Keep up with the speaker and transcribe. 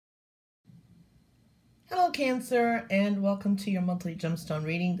Hello Cancer, and welcome to your monthly gemstone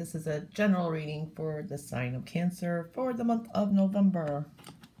reading. This is a general reading for the sign of Cancer for the month of November.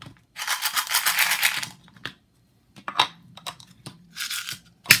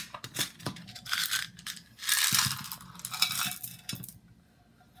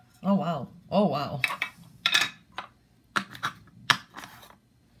 Oh wow. Oh wow.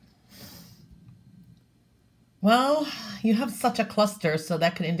 Well, you have such a cluster, so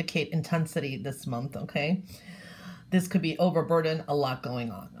that could indicate intensity this month, okay? This could be overburden, a lot going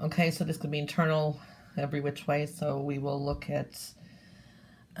on, okay? So this could be internal every which way, so we will look at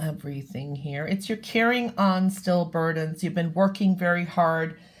everything here. You're carrying on still burdens. You've been working very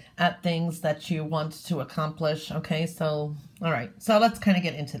hard at things that you want to accomplish, okay? So, all right, so let's kind of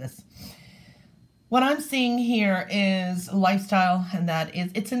get into this. What I'm seeing here is lifestyle, and that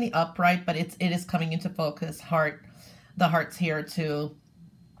is, it's in the upright, but it is coming into focus. The heart's here to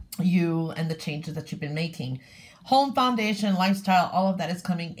you and the changes that you've been making. Home, foundation, lifestyle, all of that is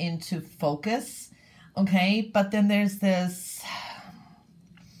coming into focus, okay? But then there's this,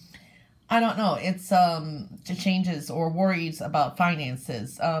 I don't know, it's changes or worries about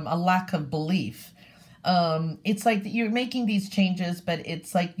finances, a lack of belief. It's like you're making these changes, but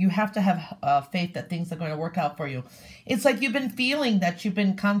it's like you have to have faith that things are going to work out for you. It's like you've been feeling that you've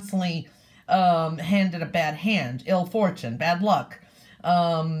been constantly handed a bad hand, ill fortune, bad luck.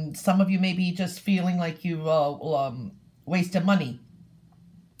 Some of you may be just feeling like you wasted money.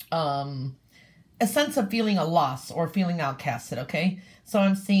 A sense of feeling a loss or feeling outcasted, okay? So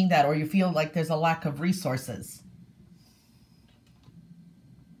I'm seeing that, or you feel like there's a lack of resources.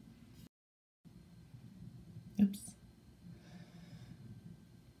 Oops.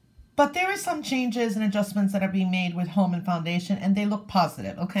 But there are some changes and adjustments that are being made with home and foundation, and they look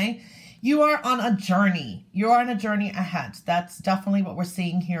positive, okay? You are on a journey. You're on a journey ahead. That's definitely what we're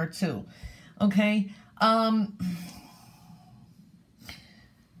seeing here too, okay?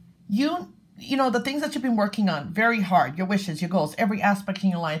 You know, the things that you've been working on very hard, your wishes, your goals, every aspect in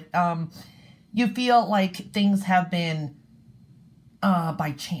your life, you feel like things have been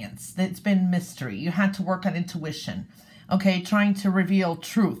by chance. It's been mystery. You had to work on intuition, okay? Trying to reveal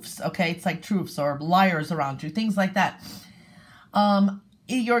truths, okay? It's like truths or liars around you, things like that.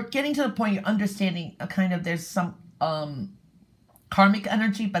 You're getting to the point you're understanding kind of there's some karmic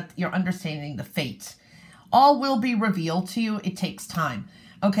energy, but you're understanding the fate. All will be revealed to you. It takes time,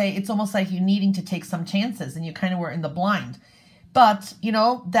 okay? It's almost like you needing to take some chances, and you kind of were in the blind. But, you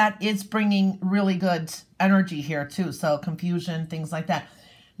know, that is bringing really good energy here too. So confusion, things like that.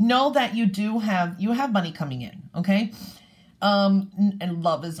 Know that you have money coming in, okay? And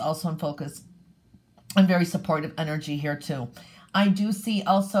love is also in focus. And very supportive energy here too. I do see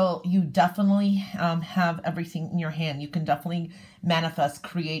also you definitely have everything in your hand. You can definitely manifest,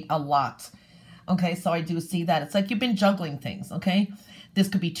 create a lot. Okay, so I do see that. It's like you've been juggling things, okay? This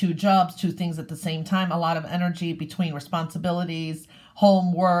could be 2 jobs, 2 things at the same time. A lot of energy between responsibilities,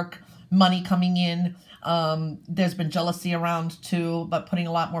 home, work, money coming in. There's been jealousy around too, but putting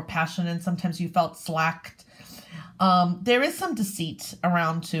a lot more passion in. Sometimes you felt slacked. There is some deceit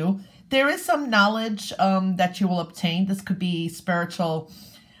around too. There is some knowledge that you will obtain. This could be spiritual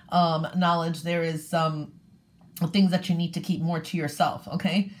knowledge. There is things that you need to keep more to yourself,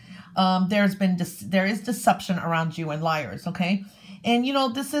 okay? There is deception around you and liars, okay? And, you know,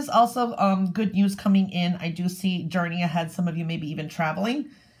 this is also good news coming in. I do see journey ahead. Some of you may be even traveling.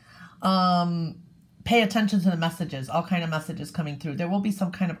 Pay attention to the messages, all kind of messages coming through. There will be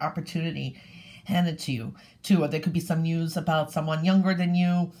some kind of opportunity handed to you, too. Or there could be some news about someone younger than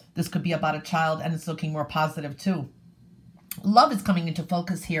you. This could be about a child, and it's looking more positive, too. Love is coming into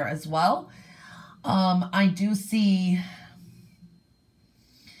focus here as well. I do see...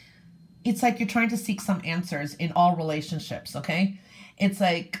 It's like you're trying to seek some answers in all relationships, okay? It's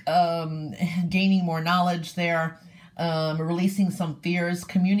like gaining more knowledge there, releasing some fears,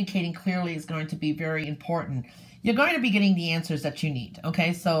 communicating clearly is going to be very important. You're going to be getting the answers that you need,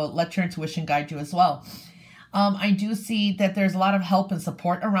 okay? So let your intuition guide you as well. I do see that there's a lot of help and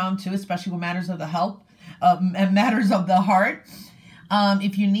support around too, especially with matters of the matters of the heart.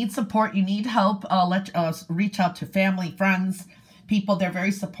 If you need support, you need help, reach out to family, friends, people. They're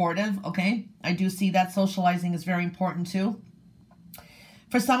very supportive, okay? I do see that socializing is very important too.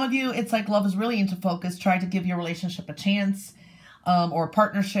 For some of you, it's like love is really into focus. Try to give your relationship a chance, or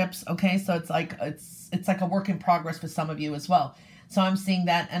partnerships, okay? So it's like a work in progress for some of you as well. So I'm seeing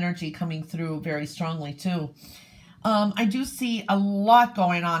that energy coming through very strongly too. I do see a lot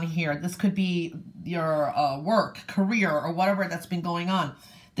going on here. This could be your work, career, or whatever that's been going on.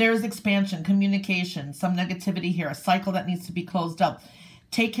 There is expansion, communication, some negativity here, a cycle that needs to be closed up.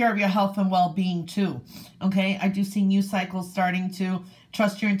 Take care of your health and well-being too. Okay, I do see new cycles starting to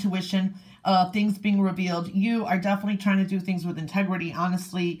trust your intuition, things being revealed. You are definitely trying to do things with integrity,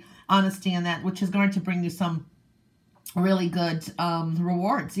 honesty, and that, which is going to bring you some really good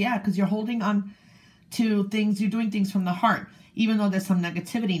rewards. Yeah, because you're holding on to things, you're doing things from the heart, even though there's some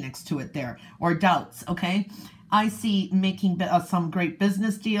negativity next to it there, or doubts, okay? I see making some great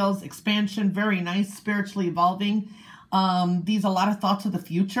business deals, expansion, very nice, spiritually evolving. These are a lot of thoughts of the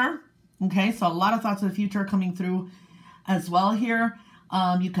future, okay? So a lot of thoughts of the future are coming through as well here.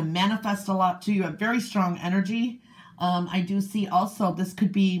 You can manifest a lot too. You have very strong energy. I do see also this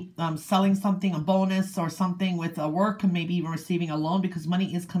could be selling something, a bonus or something with a work, and maybe even receiving a loan, because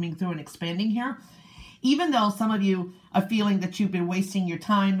money is coming through and expanding here. Even though some of you are feeling that you've been wasting your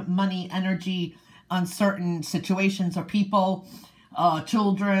time, money, energy on certain situations or people,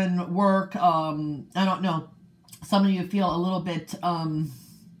 children, work, I don't know. Some of you feel a little bit, how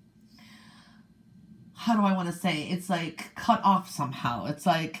do I want to say? It's like cut off somehow. It's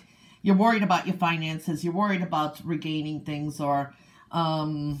like you're worried about your finances. You're worried about regaining things, or,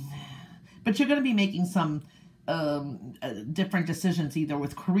 but you're going to be making some different decisions, either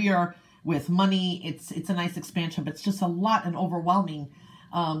with career, with money. It's a nice expansion, but it's just a lot and overwhelming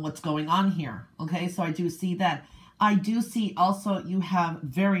what's going on here. Okay, so I do see that. I do see also you have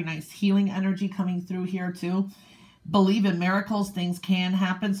very nice healing energy coming through here too. Believe in miracles. Things can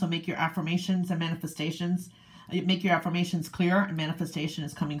happen. So make your affirmations and manifestations. Make your affirmations clear, and manifestation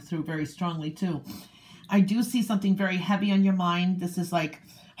is coming through very strongly too. I do see something very heavy on your mind. This is like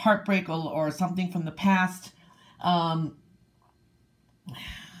heartbreak or something from the past.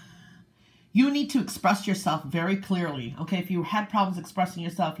 You need to express yourself very clearly. Okay, if you had problems expressing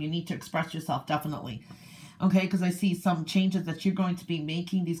yourself, you need to express yourself definitely. Okay, because I see some changes that you're going to be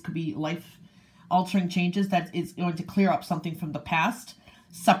making. These could be life-altering changes that is going to clear up something from the past,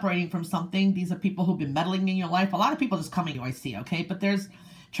 separating from something. These are people who've been meddling in your life. A lot of people just coming, I see, okay? But there's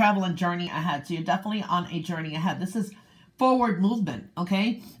travel and journey ahead. So you're definitely on a journey ahead. This is forward movement,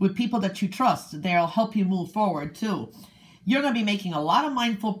 okay? With people that you trust. They'll help you move forward too. You're going to be making a lot of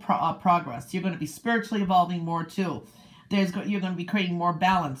mindful progress. You're going to be spiritually evolving more too. You're going to be creating more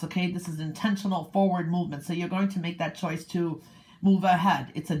balance, okay? This is intentional forward movement. So you're going to make that choice to move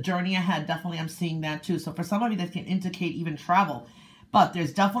ahead. It's a journey ahead. Definitely I'm seeing that too. So for some of you, that can indicate even travel. But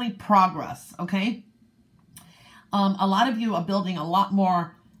there's definitely progress, okay? A lot of you are building a lot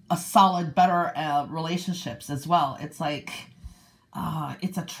more, solid, better relationships as well. It's like,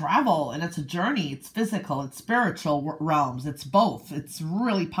 it's a travel and it's a journey. It's physical, it's spiritual realms. It's both. It's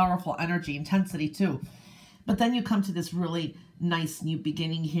really powerful energy, intensity too. But then you come to this really nice new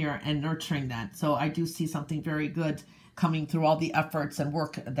beginning here and nurturing that. So I do see something very good coming through all the efforts and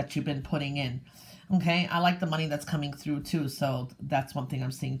work that you've been putting in. Okay, I like the money that's coming through too, so that's one thing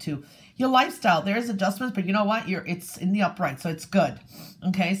I'm seeing too. Your lifestyle, there's adjustments, but you know what? It's in the upright, so it's good.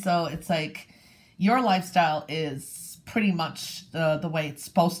 Okay, so it's like your lifestyle is pretty much the way it's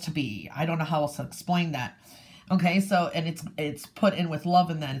supposed to be. I don't know how else to explain that. Okay, so, and it's put in with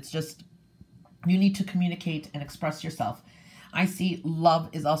love in that. It's just, you need to communicate and express yourself. I see love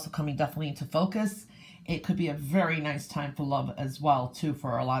is also coming definitely into focus. It could be a very nice time for love as well too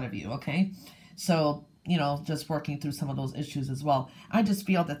for a lot of you, okay? So, you know, just working through some of those issues as well. I just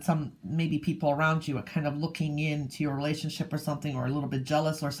feel that some, maybe people around you are kind of looking into your relationship or something, or a little bit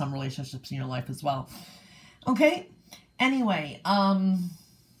jealous, or some relationships in your life as well. Okay? Anyway,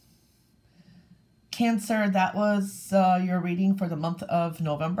 Cancer, that was your reading for the month of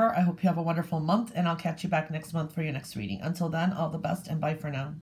November. I hope you have a wonderful month, and I'll catch you back next month for your next reading. Until then, all the best, and bye for now.